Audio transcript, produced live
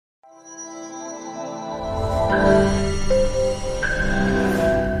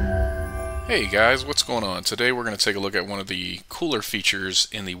Hey guys, what's going on? Today we're going to take a look at one of the cooler features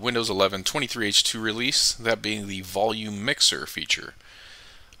in the Windows 11 23H2 release, that being the volume mixer feature.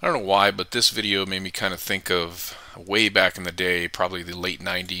 I don't know why, but this video made me kind of think of way back in the day, probably the late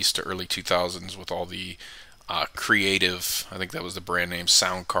 90s to early 2000s with all the creative, I think that was the brand name,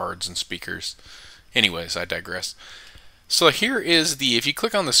 sound cards and speakers. Anyways, I digress. So here is if you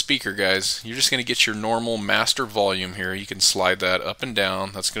click on the speaker, guys, you're just going to get your normal master volume here. You can slide that up and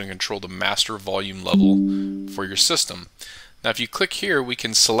down. That's going to control the master volume level for your system. Now if you click here, we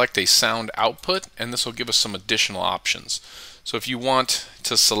can select a sound output, and this will give us some additional options. So if you want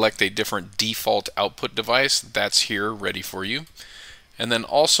to select a different default output device, that's here ready for you. And then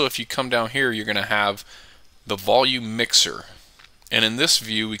also if you come down here, you're going to have the volume mixer. And in this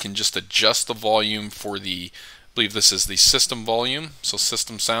view, we can just adjust the volume for I believe this is the system volume, so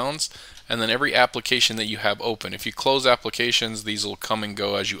system sounds, and then every application that you have open. If you close applications, these will come and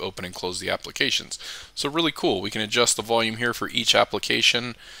go as you open and close the applications. So really cool. We can adjust the volume here for each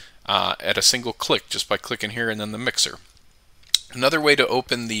application at a single click just by clicking here and then the mixer. Another way to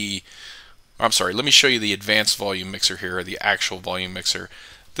open let me show you the advanced volume mixer here, or the actual volume mixer.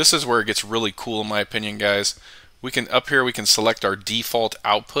 This is where it gets really cool in my opinion, guys. Up here we can select our default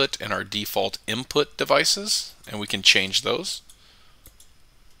output and our default input devices, and we can change those.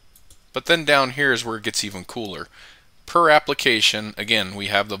 But then down here is where it gets even cooler. Per application, again, we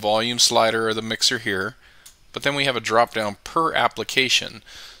have the volume slider or the mixer here, but then we have a drop down per application.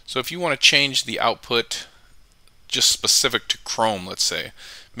 So if you want to change the output just specific to Chrome, let's say,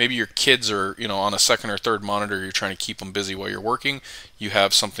 maybe your kids are on a second or third monitor, you're trying to keep them busy while you're working, you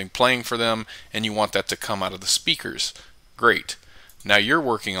have something playing for them and you want that to come out of the speakers. Great. Now you're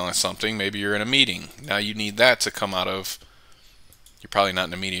working on something, maybe you're in a meeting, now you need that to come out of, you're probably not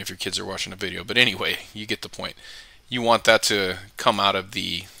in a meeting if your kids are watching a video, but anyway, you get the point. You want that to come out of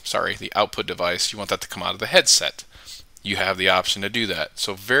the output device, you want that to come out of the headset. You have the option to do that.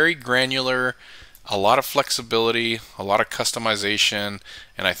 So very granular, a lot of flexibility, a lot of customization,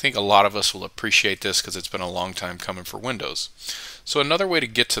 and I think a lot of us will appreciate this because it's been a long time coming for Windows. So another way to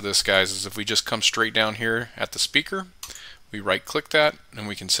get to this, guys, is if we just come straight down here at the speaker, we right click that and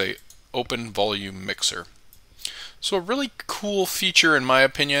we can say open volume mixer. So a really cool feature in my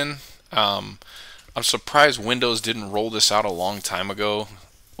opinion. I'm surprised Windows didn't roll this out a long time ago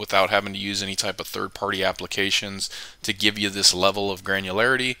without having to use any type of third-party applications to give you this level of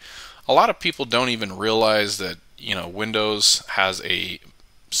granularity. A lot of people don't even realize that Windows has a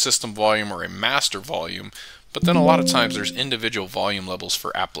system volume or a master volume, but then a lot of times there's individual volume levels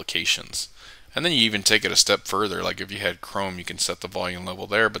for applications. And then you even take it a step further, like if you had Chrome, you can set the volume level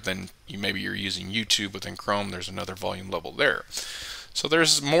there, but then maybe you're using YouTube within Chrome, there's another volume level there. So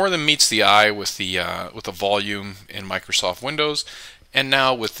there's more than meets the eye with the volume in Microsoft Windows. And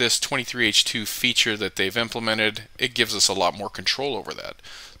now with this 23H2 feature that they've implemented, it gives us a lot more control over that.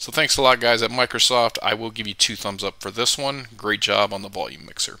 So thanks a lot, guys, at Microsoft. I will give you 2 thumbs up for this one. Great job on the volume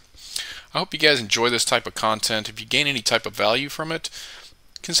mixer. I hope you guys enjoy this type of content. If you gain any type of value from it,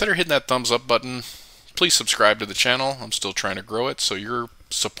 consider hitting that thumbs up button. Please subscribe to the channel. I'm still trying to grow it, so your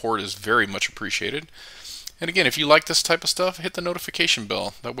support is very much appreciated. And again, if you like this type of stuff, hit the notification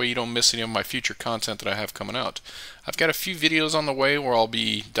bell. That way you don't miss any of my future content that I have coming out. I've got a few videos on the way where I'll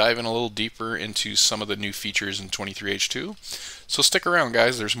be diving a little deeper into some of the new features in 23H2. So stick around,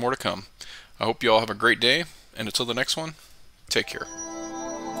 guys. There's more to come. I hope you all have a great day, and until the next one, take care.